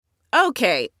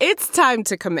Okay, it's time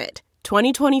to commit.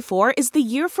 2024 is the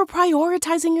year for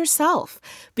prioritizing yourself.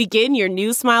 Begin your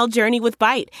new smile journey with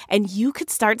Byte, and you could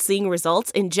start seeing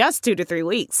results in just 2 to 3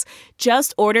 weeks.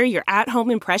 Just order your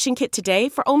at-home impression kit today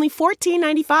for only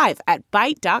 $14.95 at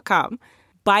Byte.com.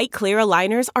 Byte Clear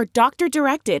aligners are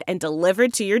doctor-directed and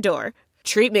delivered to your door.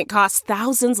 Treatment costs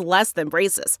thousands less than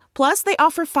braces. Plus, they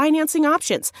offer financing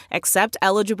options, accept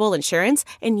eligible insurance,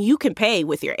 and you can pay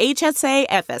with your HSA,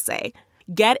 FSA.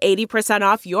 Get 80%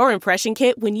 off your impression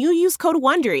kit when you use code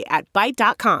WONDERY at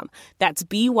Byte.com. That's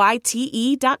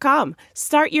BYTE.com.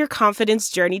 Start your confidence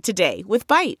journey today with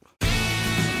Byte.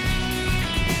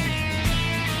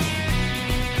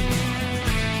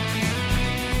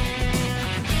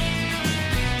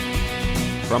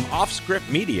 From OffScrip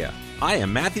Media, I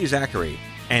am Matthew Zachary,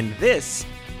 and this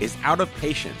is Out of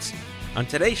Patience. On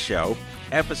today's show,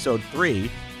 episode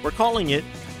 3, we're calling it,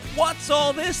 What's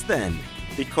All This Then?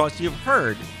 Because you've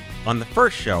heard on the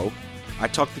first show, I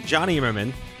talked to Johnny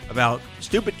Immerman about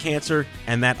stupid cancer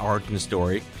and that origin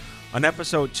story. On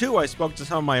episode 2, I spoke to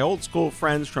some of my old school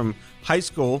friends from high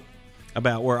school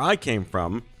about where I came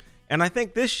from. And I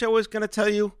think this show is going to tell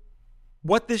you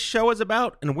what this show is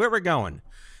about and where we're going.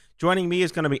 Joining me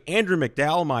is going to be Andrew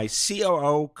McDowell, my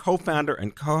COO, co-founder,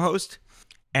 and co-host,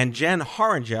 and Jen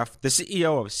Horonjeff, the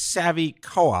CEO of Savvy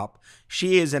Co-op.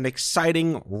 She is an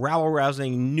exciting,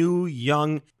 rabble-rousing, new,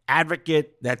 young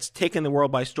advocate that's taken the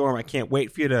world by storm. I can't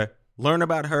wait for you to learn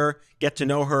about her, get to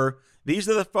know her. These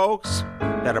are the folks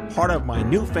that are part of my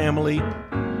new family.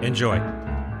 Enjoy.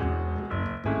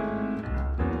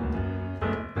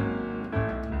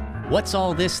 What's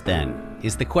all this then?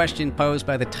 Is the question posed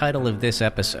by the title of this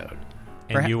episode.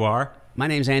 And you are? My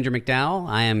name's Andrew McDowell.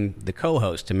 I am the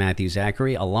co-host to Matthew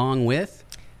Zachary, along with...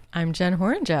 I'm Jen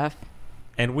Horonjeff.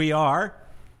 And we are?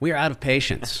 We are out of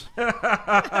patience.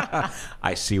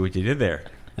 I see what you did there.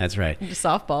 That's right.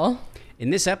 Softball. In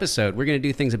this episode, we're going to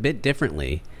do things a bit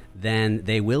differently than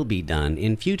they will be done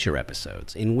in future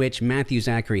episodes, in which Matthew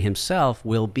Zachary himself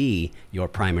will be your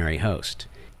primary host.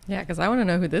 Yeah, because I want to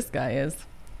know who this guy is.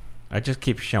 I just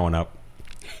keep showing up.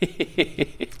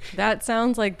 That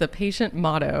sounds like the patient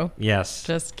motto. Yes.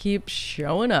 Just keep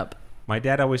showing up. My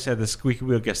dad always said the squeaky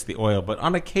wheel gets the oil, but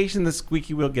on occasion the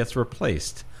squeaky wheel gets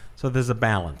replaced. So there's a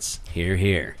balance. Hear,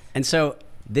 hear. And so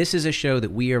this is a show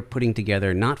that we are putting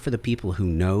together not for the people who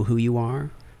know who you are,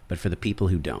 but for the people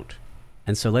who don't.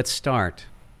 And so let's start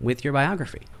with your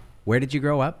biography. Where did you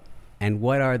grow up? And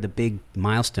what are the big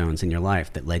milestones in your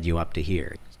life that led you up to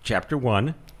here? Chapter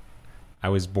 1. I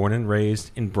was born and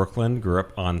raised in Brooklyn, grew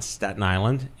up on Staten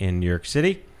Island in New York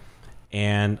City,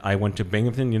 and I went to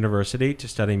Binghamton University to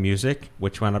study music,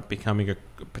 which wound up becoming a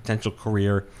potential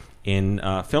career in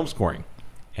film scoring.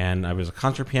 And I was a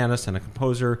concert pianist and a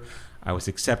composer. I was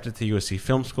accepted to USC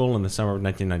Film School in the summer of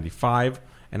 1995,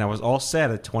 and I was all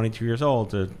set at 22 years old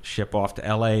to ship off to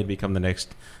LA and become the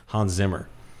next Hans Zimmer.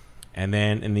 And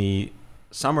then in the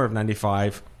summer of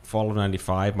 95, fall of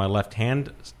 95, my left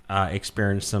hand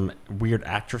experienced some weird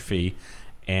atrophy,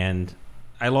 and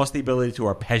I lost the ability to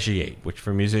arpeggiate, which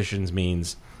for musicians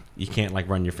means you can't like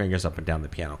run your fingers up and down the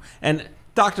piano. And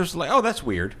doctors were like, "Oh, that's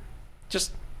weird.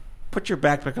 Just put your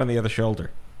backpack on the other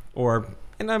shoulder," or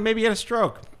maybe you had a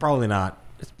stroke. Probably not.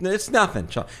 It's nothing.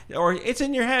 Or it's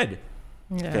in your head.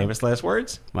 Yeah. Famous last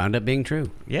words. Wound up being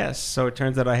true. Yes. So it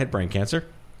turns out I had brain cancer,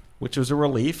 which was a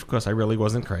relief because I really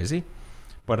wasn't crazy.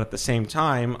 But at the same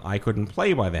time, I couldn't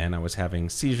play by then. I was having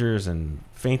seizures and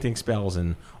fainting spells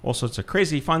and all sorts of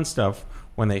crazy fun stuff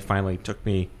when they finally took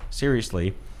me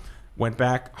seriously. Went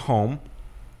back home,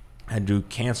 had to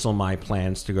cancel my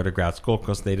plans to go to grad school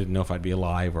because they didn't know if I'd be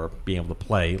alive or be able to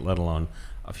play, let alone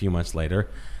a few months later.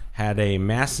 Had a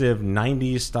massive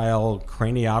 90s-style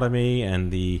craniotomy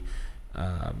and the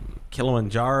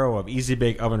Kilimanjaro of easy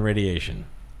bake oven radiation.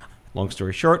 Long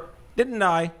story short, didn't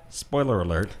die. Spoiler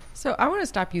alert. So I want to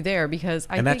stop you there because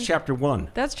I think that's chapter 1.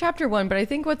 That's chapter 1, but I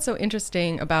think what's so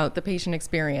interesting about the patient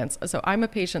experience, so I'm a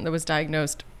patient that was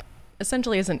diagnosed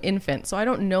essentially as an infant, so I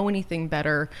don't know anything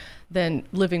better than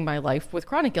living my life with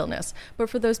chronic illness. But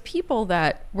for those people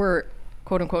that were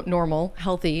quote unquote normal,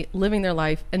 healthy, living their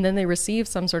life, and then they receive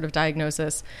some sort of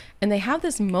diagnosis, and they have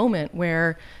this moment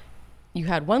where you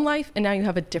had one life and now you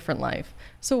have a different life.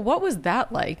 So what was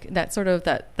that like, that sort of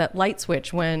that light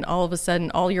switch when all of a sudden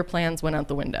all your plans went out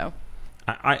the window?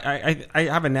 I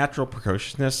have a natural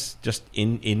precociousness just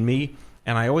in me,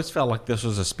 and I always felt like this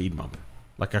was a speed bump,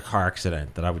 like a car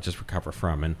accident that I would just recover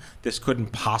from, and this couldn't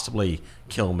possibly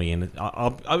kill me, and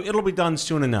it'll be done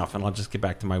soon enough, and I'll just get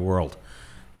back to my world.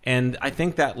 And I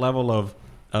think that level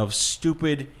of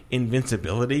stupid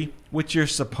invincibility, which you're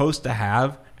supposed to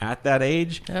have at that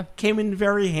age came in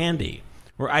very handy,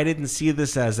 where I didn't see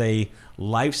this as a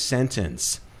life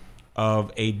sentence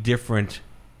of a different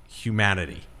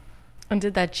humanity. And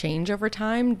did that change over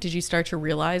time? Did you start to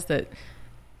realize that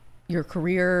your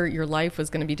career, your life was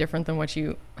going to be different than what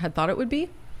you had thought it would be?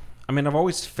 I mean, I've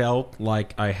always felt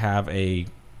like I have a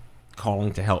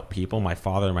calling to help people. My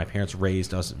father and my parents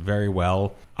raised us very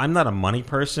well. I'm not a money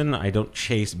person. I don't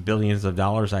chase billions of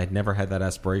dollars. I had never had that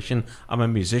aspiration. I'm a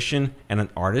musician and an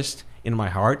artist in my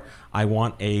heart. I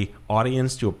want an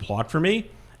audience to applaud for me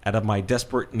out of my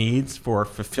desperate needs for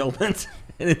fulfillment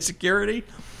and insecurity.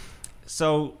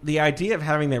 So the idea of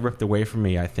having that ripped away from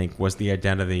me, I think, was the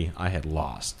identity I had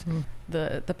lost.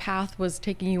 The path was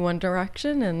taking you one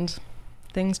direction and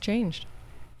things changed.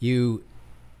 You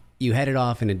headed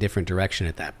off in a different direction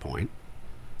at that point.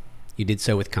 You did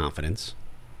so with confidence.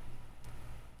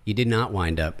 You did not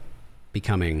wind up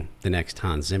becoming the next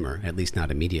Hans Zimmer, at least not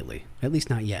immediately. At least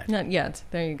not yet. Not yet.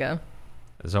 There you go.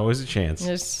 There's always a chance.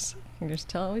 There's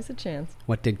always a chance.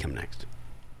 What did come next?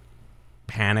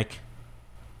 Panic,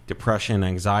 depression,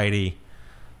 anxiety,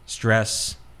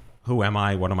 stress. Who am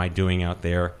I? What am I doing out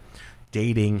there?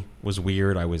 Dating was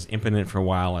weird. I was impotent for a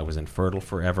while. I was infertile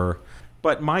forever.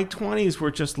 But my 20s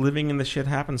were just living in the shit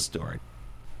happens story.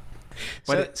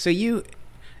 But so you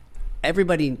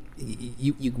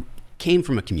came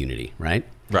from a community, right?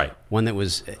 Right. One that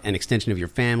was an extension of your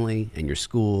family and your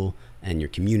school and your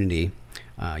community,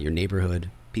 your neighborhood,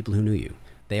 people who knew you.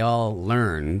 They all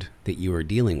learned that you were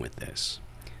dealing with this.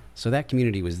 So that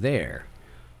community was there.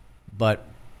 But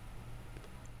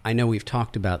I know we've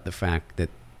talked about the fact that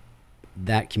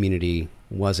that community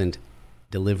wasn't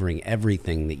delivering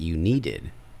everything that you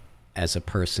needed as a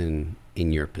person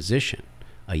in your position,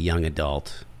 a young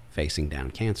adult facing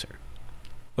down cancer.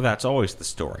 Well, that's always the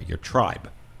story, your tribe.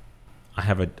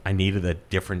 I needed a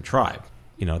different tribe,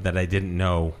 that I didn't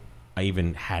know I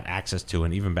even had access to,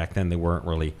 and even back then there weren't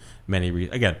really many.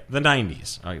 Again, the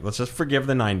 90s. All right, let's just forgive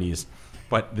the 90s.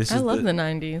 But I love the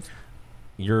 90s.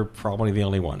 You're probably the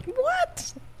only one.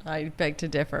 What? I beg to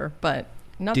differ, but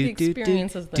not the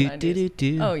experience as the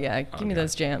 90s. Oh, yeah. Give me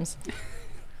those jams.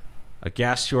 A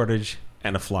gas shortage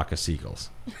and a flock of seagulls.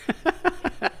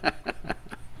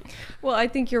 Well, I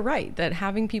think you're right, that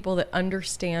having people that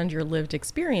understand your lived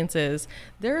experiences,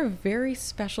 they're a very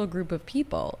special group of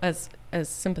people, as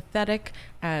sympathetic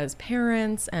as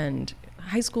parents and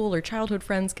high school or childhood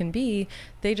friends can be.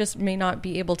 They just may not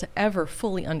be able to ever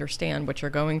fully understand what you're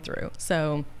going through.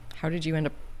 So how did you end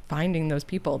up finding those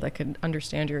people that could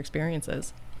understand your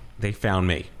experiences? They found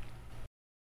me.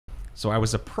 So I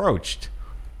was approached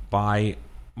by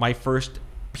my first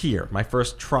peer, my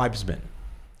first tribesman,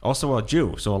 also a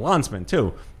Jew, so a landsman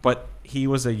too. But he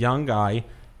was a young guy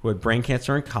who had brain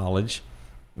cancer in college,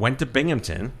 went to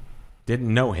Binghamton,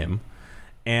 didn't know him,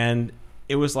 and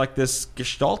it was like this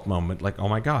gestalt moment, like, oh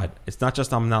my God, it's not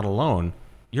just I'm not alone,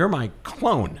 you're my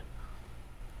clone.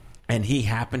 And he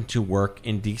happened to work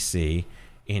in D.C.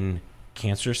 in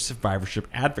cancer survivorship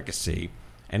advocacy,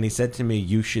 and he said to me,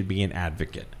 you should be an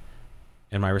advocate.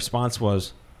 And my response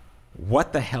was,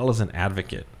 what the hell is an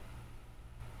advocate?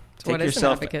 What is an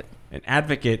advocate? An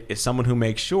advocate is someone who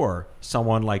makes sure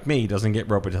someone like me doesn't get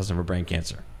Robitussin for brain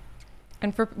cancer.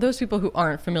 And for those people who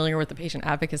aren't familiar with the patient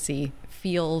advocacy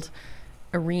field,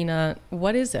 arena,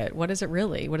 what is it? What is it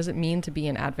really? What does it mean to be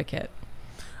an advocate?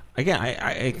 Again,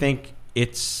 I think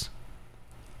the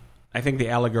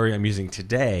allegory I'm using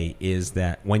today is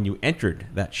that when you entered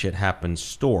that Shit Happens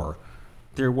store,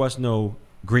 there was no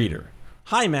greeter.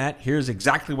 Hi, Matt, here's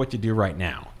exactly what you do right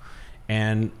now.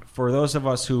 And for those of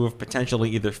us who have potentially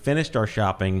either finished our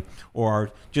shopping or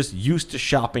are just used to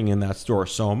shopping in that store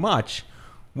so much,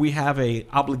 we have an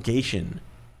obligation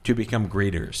to become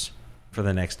greeters for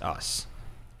the next us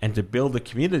and to build a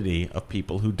community of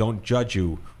people who don't judge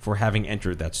you for having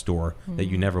entered that store that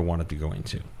you never wanted to go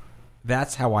into.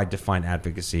 That's how I define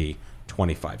advocacy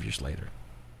 25 years later.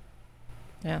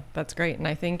 Yeah, that's great. And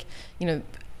I think,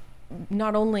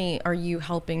 not only are you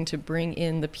helping to bring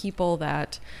in the people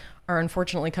that are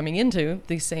unfortunately coming into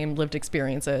these same lived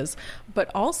experiences, but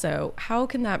also how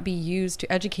can that be used to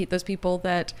educate those people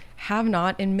that have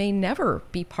not and may never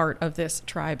be part of this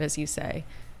tribe, as you say?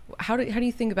 How do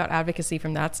you think about advocacy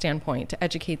from that standpoint to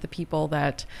educate the people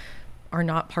that are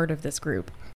not part of this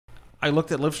group? I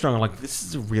looked at Livestrong and this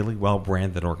is a really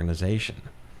well-branded organization.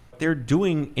 They're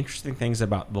doing interesting things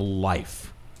about the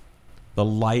life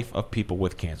of people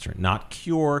with cancer. Not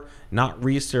cure, not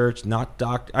research, not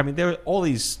doctor. I mean, there are all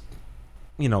these,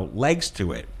 legs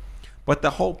to it. But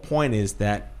the whole point is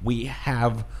that we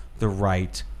have the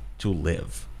right to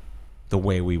live the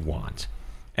way we want.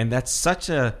 And that's such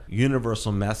a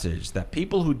universal message that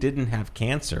people who didn't have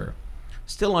cancer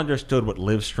still understood what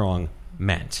Live Strong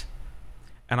meant.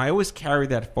 And I always carry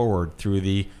that forward through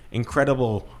the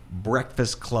incredible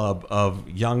breakfast club of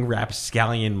young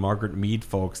rapscallion Margaret Mead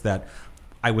folks that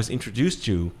I was introduced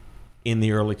to in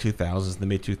the early 2000s, the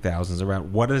mid 2000s,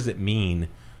 around what does it mean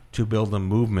to build a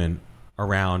movement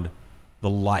around the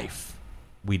life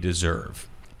we deserve.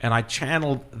 And I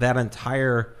channeled that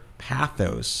entire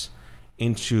pathos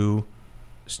into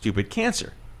Stupid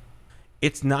Cancer.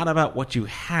 It's not about what you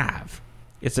have.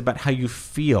 It's about how you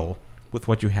feel with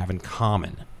what you have in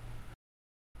common.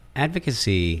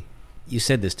 Advocacy, you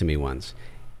said this to me once,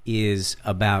 is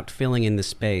about filling in the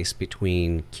space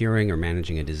between curing or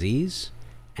managing a disease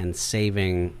and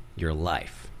saving your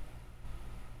life.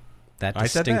 That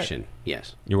distinction,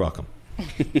 yes. You're welcome.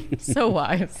 So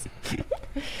wise.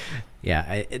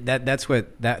 Yeah,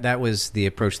 that was the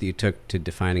approach that you took to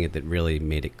defining it that really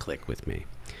made it click with me.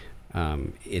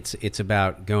 It's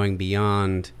about going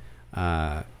beyond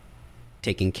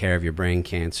taking care of your brain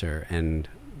cancer and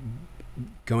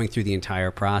going through the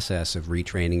entire process of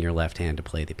retraining your left hand to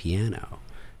play the piano.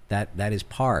 That is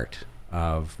part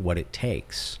of what it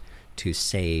takes to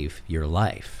save your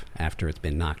life after it's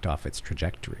been knocked off its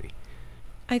trajectory.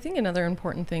 I think another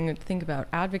important thing to think about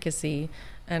advocacy,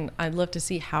 and I'd love to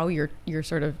see how you're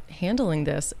sort of handling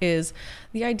this, is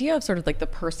the idea of sort of like the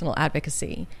personal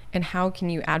advocacy and how can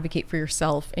you advocate for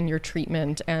yourself in your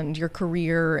treatment and your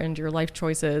career and your life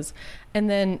choices. And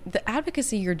then the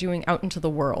advocacy you're doing out into the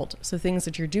world. So things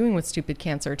that you're doing with Stupid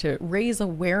Cancer to raise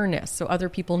awareness so other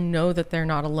people know that they're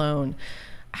not alone.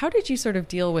 How did you sort of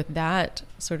deal with that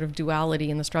sort of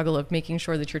duality in the struggle of making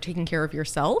sure that you're taking care of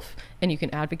yourself and you can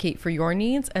advocate for your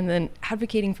needs and then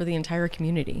advocating for the entire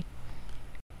community?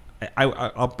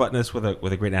 I'll button this with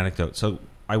a great anecdote. So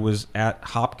I was at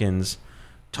Hopkins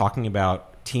talking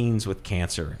about teens with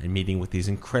cancer and meeting with these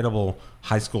incredible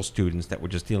high school students that were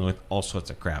just dealing with all sorts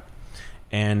of crap.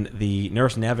 And the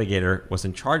nurse navigator was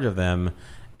in charge of them.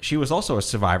 She was also a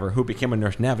survivor who became a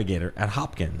nurse navigator at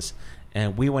Hopkins.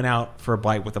 And we went out for a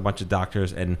bite with a bunch of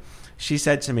doctors, and she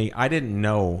said to me, I didn't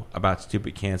know about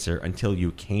Stupid Cancer until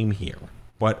you came here.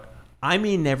 But I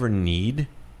may never need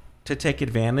to take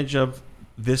advantage of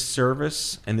this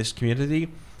service and this community,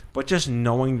 but just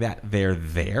knowing that they're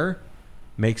there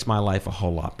makes my life a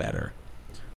whole lot better.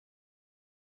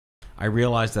 I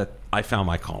realized that I found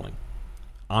my calling.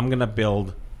 I'm going to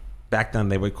build, back then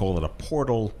they would call it a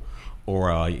portal,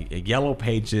 or a Yellow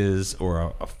Pages,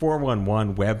 or a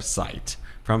 411 website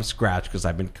from scratch, because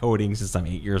I've been coding since I'm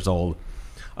 8 years old,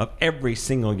 of every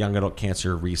single young adult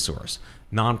cancer resource.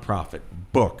 Nonprofit,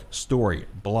 book, story,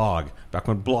 blog, back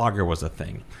when Blogger was a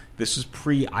thing. This is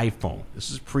pre-iPhone.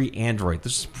 This is pre-Android.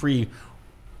 This is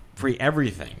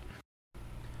pre-everything.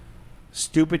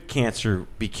 Stupid Cancer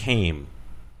became,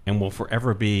 and will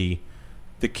forever be,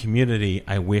 the community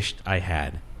I wished I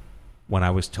had when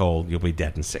I was told you'll be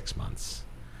dead in 6 months.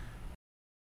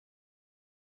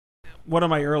 One of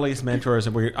my earliest mentors,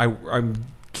 and I'm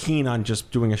keen on just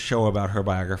doing a show about her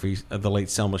biography, the late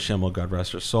Selma Schimmel, God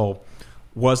rest her soul,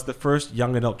 was the first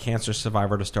young adult cancer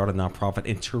survivor to start a nonprofit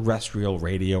in terrestrial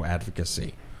radio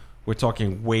advocacy. We're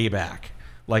talking way back,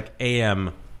 like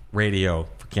AM radio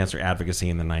for cancer advocacy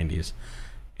in the 90s.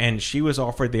 And she was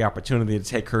offered the opportunity to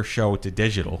take her show to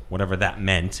digital, whatever that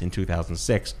meant, in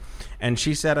 2006. And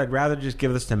she said, I'd rather just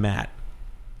give this to Matt.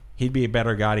 He'd be a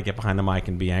better guy to get behind the mic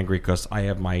and be angry because I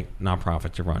have my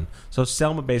nonprofit to run. So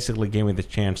Selma basically gave me the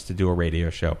chance to do a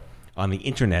radio show on the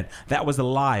internet. That was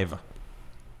live.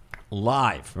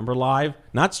 Live. Remember live?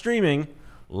 Not streaming.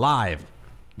 Live.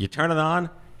 You turn it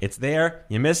on, it's there.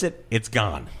 You miss it, it's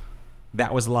gone.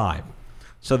 That was live.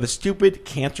 So the Stupid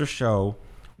Cancer Show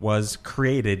was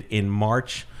created in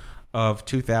March of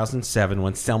 2007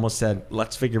 when Selma said,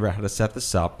 let's figure out how to set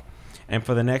this up. And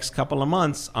for the next couple of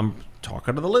months, I'm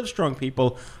talking to the Livestrong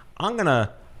people. I'm going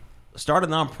to start a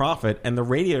nonprofit, and the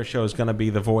radio show is going to be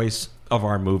the voice of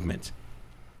our movement.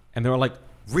 And they were like,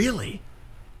 really?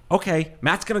 Okay,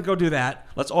 Matt's going to go do that.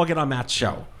 Let's all get on Matt's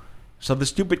show. So the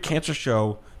Stupid Cancer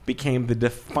Show became the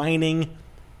defining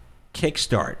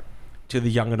kickstart to the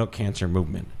young adult cancer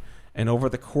movement. And over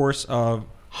the course of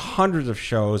hundreds of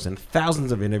shows and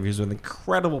thousands of interviews with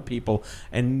incredible people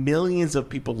and millions of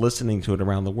people listening to it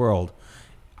around the world,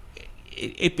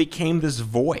 it became this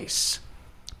voice.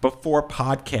 Before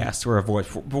podcasts were a voice,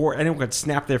 before anyone could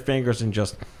snap their fingers and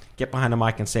just get behind a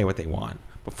mic and say what they want,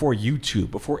 before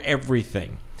YouTube, before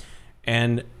everything.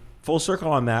 And full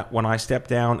circle on that, when I stepped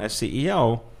down as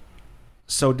CEO,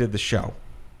 so did the show.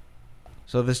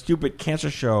 So the Stupid Cancer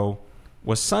Show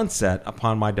was sunset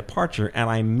upon my departure, and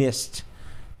I missed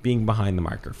being behind the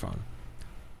microphone.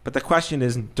 But the question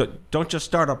is, don't just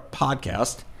start a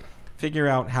podcast. Figure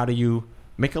out how do you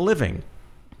make a living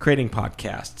creating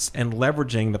podcasts and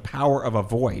leveraging the power of a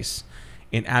voice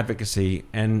in advocacy.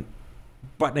 And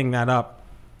buttoning that up,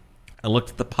 I looked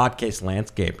at the podcast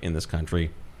landscape in this country.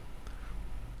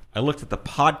 And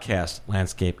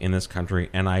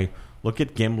I look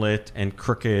at Gimlet and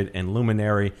Crooked and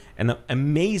Luminary, an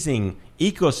amazing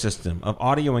ecosystem of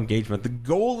audio engagement, the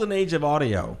golden age of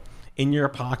audio in your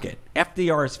pocket,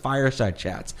 FDR's fireside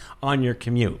chats on your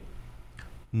commute.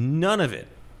 None of it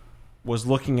was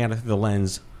looking at it through the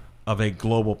lens of a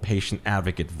global patient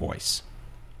advocate voice.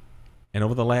 And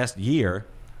over the last year,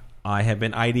 I have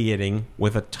been ideating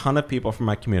with a ton of people from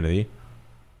my community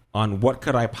on what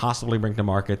could I possibly bring to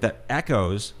market that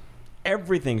echoes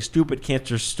everything Stupid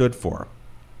Cancer stood for,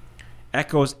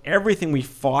 echoes everything we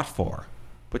fought for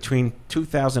between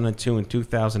 2002 and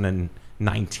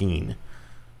 2019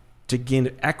 to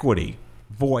give equity,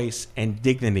 voice, and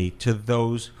dignity to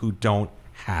those who don't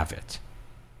have it.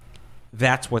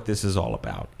 That's what this is all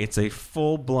about. It's a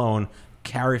full-blown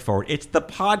carry forward. It's the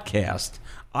podcast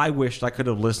I wished I could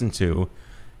have listened to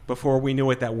before we knew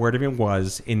what that word even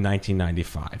was in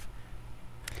 1995.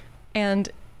 And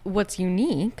what's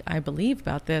unique, I believe,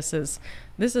 about this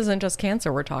isn't just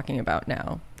cancer we're talking about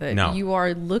now. That No. You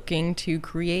are looking to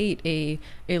create a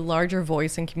larger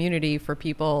voice and community for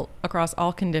people across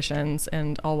all conditions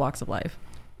and all walks of life.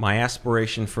 My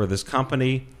aspiration for this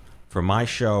company, for my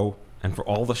show, and for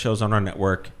all the shows on our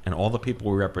network and all the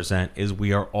people we represent is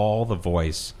we are all the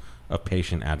voice of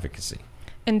patient advocacy.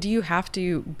 And do you have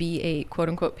to be a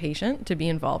quote-unquote patient to be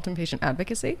involved in patient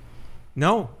advocacy?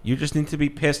 No, you just need to be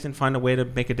pissed and find a way to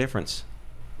make a difference.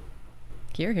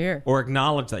 Hear, hear. Or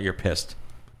acknowledge that you're pissed.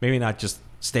 Maybe not just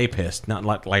stay pissed, not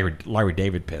like Larry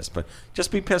David pissed, but just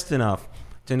be pissed enough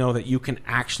to know that you can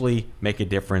actually make a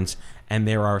difference. And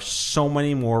there are so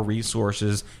many more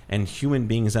resources and human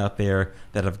beings out there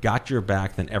that have got your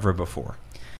back than ever before.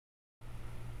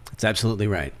 That's absolutely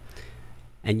right.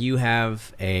 And you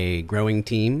have a growing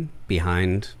team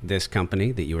behind this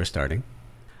company that you are starting.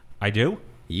 I do?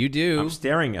 You do. I'm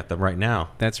staring at them right now.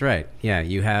 That's right. Yeah,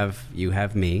 you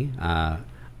have me.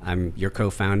 I'm your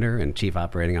co-founder and chief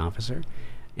operating officer,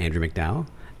 Andrew McDowell.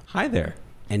 Hi there.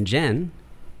 And Jen,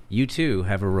 you too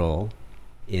have a role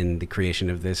in the creation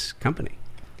of this company.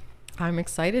 I'm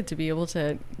excited to be able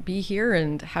to be here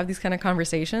and have these kind of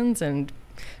conversations and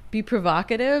be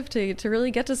provocative to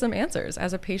really get to some answers.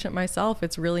 As a patient myself,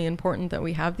 it's really important that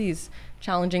we have these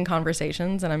challenging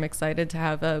conversations, and I'm excited to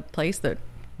have a place that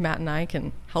Matt and I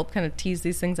can help kind of tease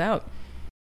these things out.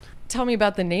 Tell me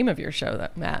about the name of your show,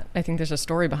 Matt. I think there's a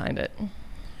story behind it.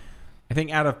 I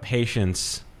think Out of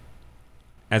Patience,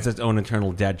 as its own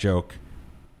internal dad joke,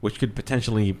 which could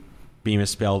potentially be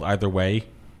misspelled either way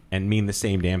and mean the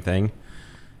same damn thing,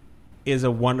 is a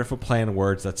wonderful play on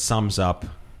words that sums up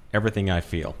everything I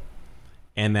feel.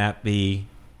 And that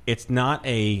it's not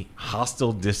a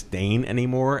hostile disdain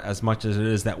anymore as much as it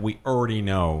is that we already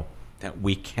know that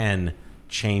we can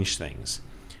change things.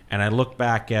 And I look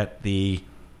back at the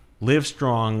Live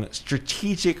Strong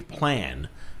strategic plan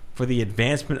for the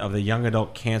advancement of the young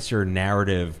adult cancer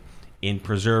narrative in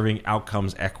preserving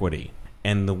outcomes equity.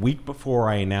 And the week before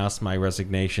I announced my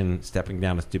resignation, stepping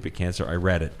down to Stupid Cancer, I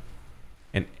read it.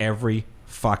 And every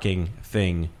fucking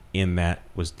thing in that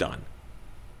was done.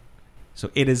 So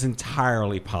it is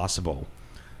entirely possible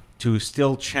to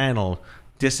still channel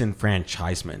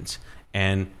disenfranchisement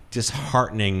and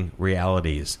disheartening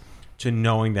realities to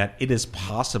knowing that it is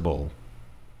possible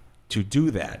to do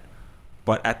that.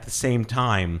 But at the same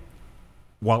time,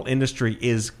 while industry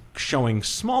is showing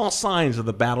small signs of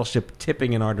the battleship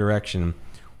tipping in our direction,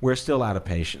 we're still out of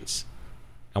patience.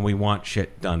 And we want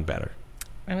shit done better.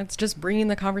 And it's just bringing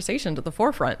the conversation to the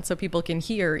forefront so people can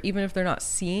hear, even if they're not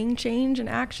seeing change in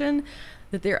action,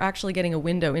 that they're actually getting a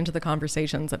window into the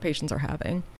conversations that patients are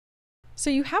having. So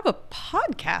you have a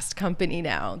podcast company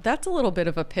now. That's a little bit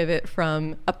of a pivot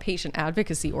from a patient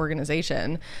advocacy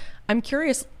organization. I'm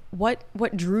curious, what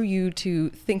drew you to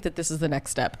think that this is the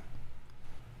next step?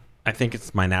 I think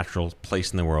it's my natural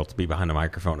place in the world to be behind a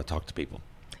microphone and talk to people.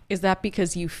 Is that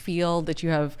because you feel that you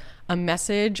have a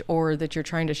message or that you're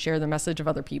trying to share the message of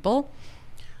other people?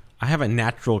 I have a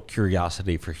natural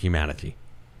curiosity for humanity.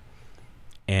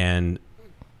 And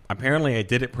apparently I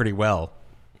did it pretty well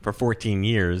for 14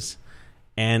 years.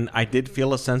 And I did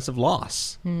feel a sense of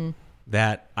loss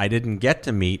that I didn't get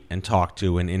to meet and talk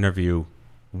to and interview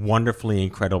wonderfully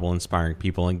incredible, inspiring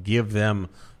people and give them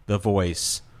the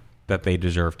voice that they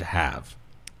deserve to have.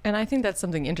 And I think that's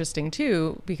something interesting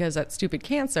too, because at Stupid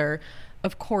Cancer,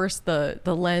 of course, the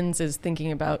lens is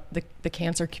thinking about the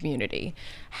cancer community.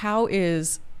 How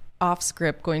is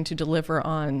OffScrip going to deliver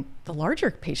on the larger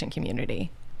patient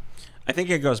community? I think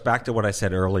it goes back to what I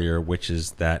said earlier, which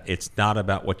is that it's not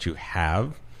about what you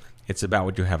have, it's about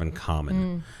what you have in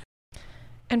common.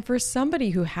 And for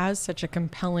somebody who has such a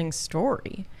compelling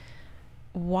story,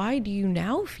 why do you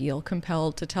now feel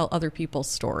compelled to tell other people's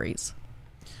stories?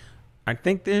 I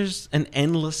think there's an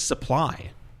endless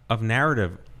supply of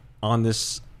narrative on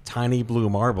this tiny blue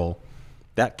marble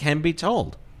that can be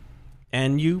told.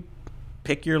 And you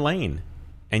pick your lane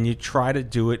and you try to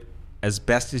do it as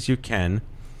best as you can.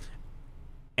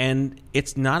 And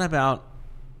it's not about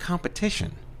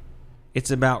competition.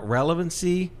 It's about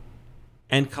relevancy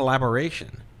and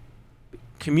collaboration.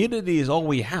 Community is all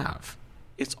we have.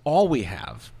 It's all we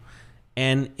have.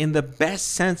 And in the best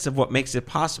sense of what makes it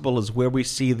possible is where we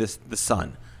see the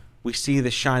sun. We see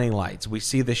the shining lights. We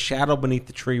see the shadow beneath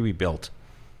the tree we built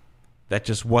that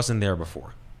just wasn't there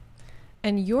before.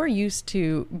 And you're used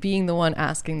to being the one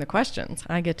asking the questions.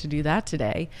 I get to do that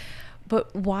today.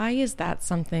 But why is that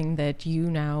something that you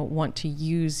now want to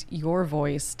use your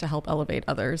voice to help elevate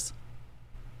others?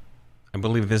 I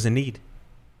believe there's a need.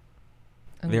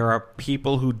 There are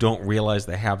people who don't realize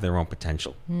they have their own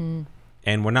potential.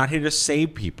 And we're not here to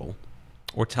save people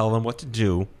or tell them what to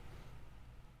do.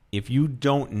 If you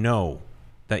don't know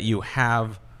that you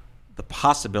have the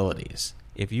possibilities,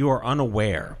 if you are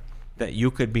unaware that you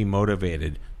could be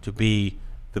motivated to be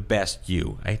the best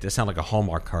you, I hate to sound like a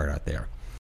Hallmark card out there.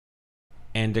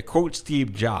 And to quote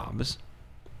Steve Jobs,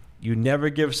 you never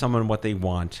give someone what they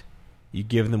want, you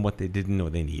give them what they didn't know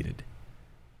they needed.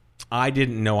 I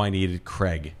didn't know I needed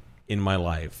Craig in my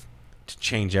life to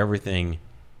change everything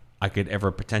I could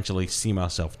ever potentially see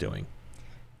myself doing.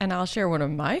 And I'll share one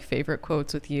of my favorite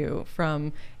quotes with you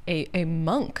from a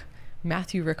monk,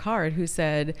 Matthew Ricard, who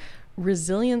said,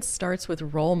 resilience starts with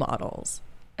role models.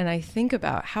 And I think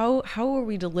about how are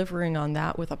we delivering on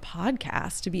that with a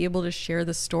podcast to be able to share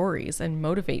the stories and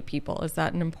motivate people? Is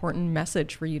that an important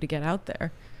message for you to get out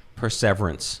there?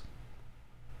 Perseverance.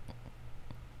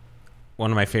 One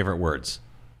of my favorite words.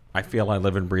 I feel I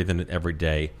live and breathe in it every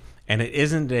day. And it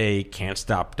isn't a can't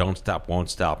stop, don't stop, won't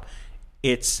stop.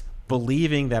 It's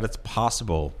believing that it's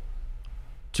possible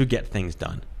to get things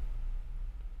done,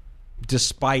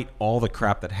 despite all the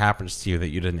crap that happens to you that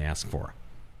you didn't ask for.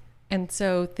 And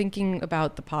so thinking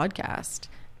about the podcast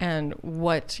and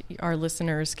what our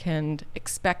listeners can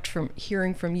expect from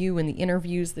hearing from you in the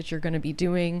interviews that you're going to be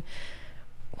doing,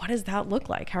 what does that look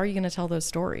like? How are you going to tell those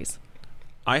stories?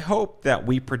 I hope that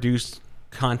we produce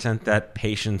content that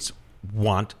patients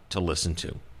want to listen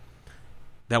to,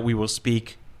 that we will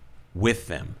speak with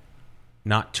them,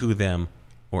 not to them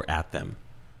or at them.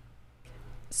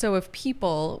 So if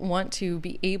people want to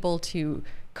be able to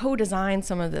co-design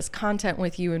some of this content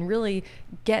with you and really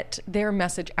get their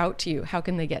message out to you, how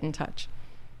can they get in touch?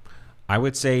 I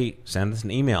would say send us an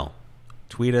email,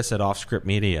 tweet us at OffScrip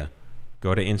Media,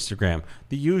 go to Instagram,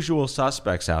 the usual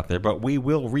suspects out there, but we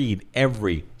will read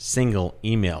every single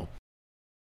email.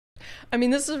 I mean,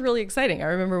 this is really exciting. I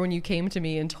remember when you came to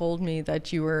me and told me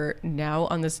that you were now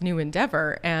on this new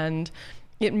endeavor, and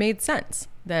it made sense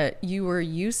that you were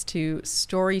used to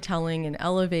storytelling and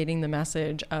elevating the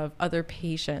message of other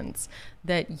patients,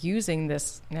 that using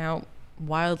this now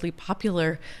wildly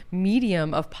popular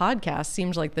medium of podcasts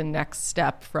seems like the next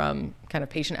step from kind of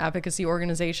patient advocacy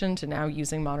organization to now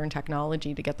using modern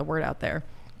technology to get the word out there.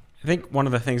 I think one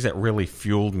of the things that really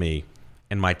fueled me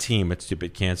and my team at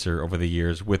Stupid Cancer over the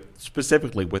years,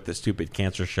 specifically with the Stupid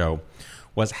Cancer Show,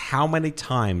 was how many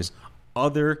times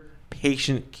other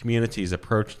patient communities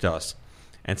approached us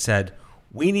and said,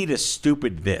 we need a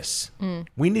stupid this.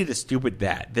 We need a stupid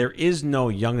that. There is no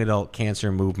young adult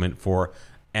cancer movement for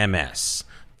MS,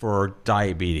 for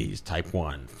diabetes type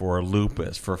 1, for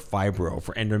lupus, for fibro,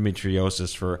 for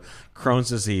endometriosis, for Crohn's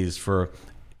disease,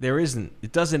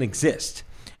 it doesn't exist.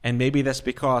 And maybe that's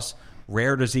because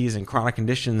rare disease and chronic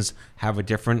conditions have a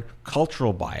different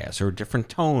cultural bias or a different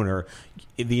tone, or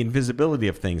the invisibility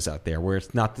of things out there, where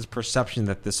it's not this perception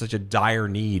that there's such a dire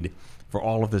need for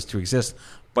all of this to exist.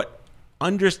 But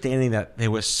understanding that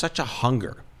there was such a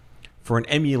hunger for an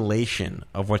emulation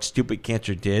of what Stupid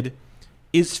Cancer did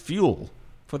is fuel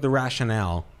for the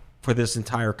rationale for this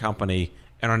entire company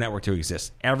and our network to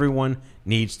exist. Everyone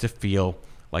needs to feel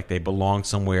like they belong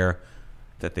somewhere,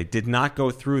 that they did not go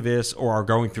through this or are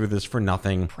going through this for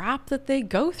nothing. Crap that they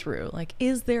go through. Like,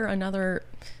 is there another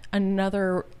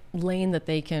lane that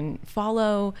they can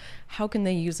follow? How can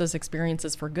they use those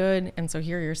experiences for good? And so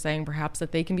here you're saying perhaps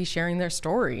that they can be sharing their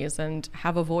stories and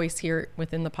have a voice here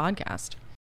within the podcast.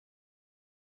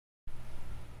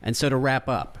 And so to wrap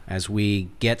up, as we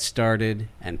get started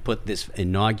and put this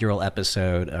inaugural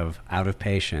episode of Out of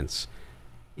Patience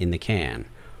in the can,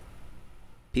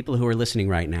 people who are listening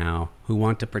right now who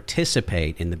want to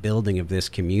participate in the building of this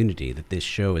community that this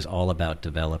show is all about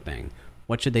developing,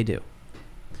 what should they do?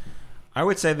 I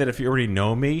would say that if you already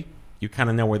know me, you kind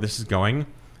of know where this is going,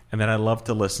 and that I love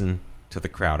to listen to the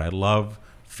crowd. I love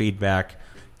feedback.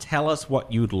 Tell us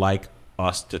what you'd like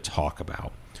us to talk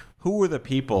about. Who are the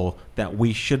people that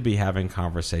we should be having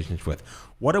conversations with?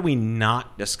 What are we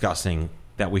not discussing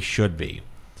that we should be?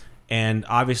 And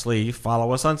obviously,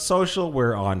 follow us on social.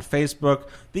 We're on Facebook,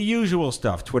 the usual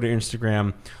stuff, Twitter,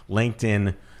 Instagram,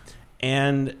 LinkedIn.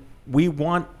 And we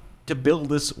want to build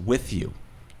this with you.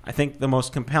 I think the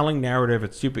most compelling narrative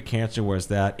at Stupid Cancer was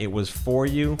that it was for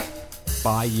you,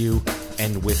 by you,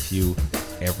 and with you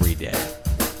every day.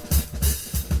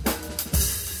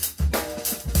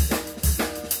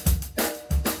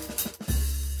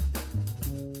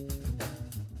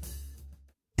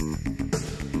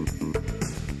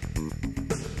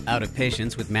 Out of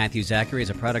Patience with Matthew Zachary is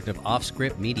a product of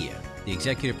OffScrip Media. The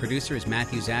executive producer is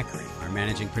Matthew Zachary. Our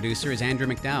managing producer is Andrew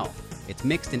McDowell. It's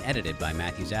mixed and edited by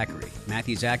Matthew Zachary.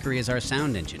 Matthew Zachary is our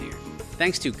sound engineer.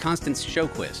 Thanks to Constance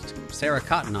Shoquist, Sarah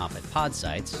Cottonoff at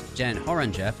Podsites, Jen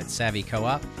Horangeff at Savvy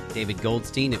Co-op, David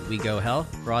Goldstein at We Go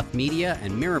Health, Roth Media,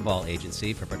 and Mirrorball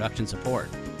Agency for production support.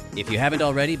 If you haven't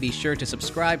already, be sure to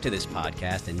subscribe to this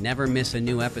podcast and never miss a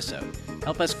new episode.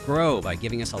 Help us grow by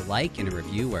giving us a like and a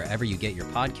review wherever you get your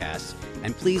podcasts.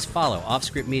 And please follow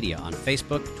OffScrip Media on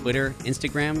Facebook, Twitter,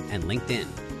 Instagram, and LinkedIn.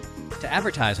 To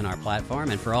advertise on our platform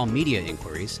and for all media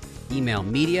inquiries, email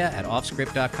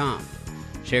media@offscrip.com.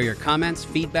 Share your comments,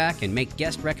 feedback, and make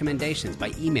guest recommendations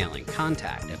by emailing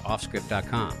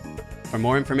contact@offscrip.com. For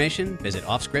more information, visit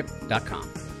offscrip.com.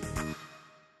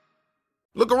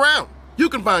 Look around. You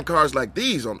can find cars like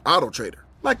these on AutoTrader,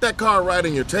 like that car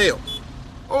riding your tail.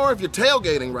 Or if you're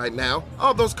tailgating right now,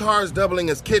 all those cars doubling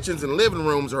as kitchens and living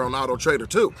rooms are on AutoTrader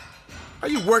too. Are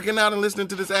you working out and listening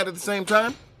to this ad at the same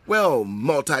time? Well,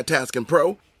 multitasking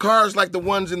pro, cars like the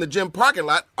ones in the gym parking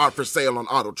lot are for sale on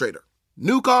AutoTrader.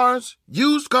 New cars,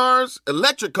 used cars,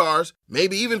 electric cars,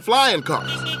 maybe even flying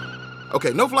cars.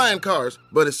 Okay, no flying cars,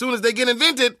 but as soon as they get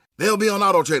invented, they'll be on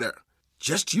AutoTrader.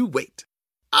 Just you wait.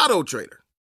 AutoTrader.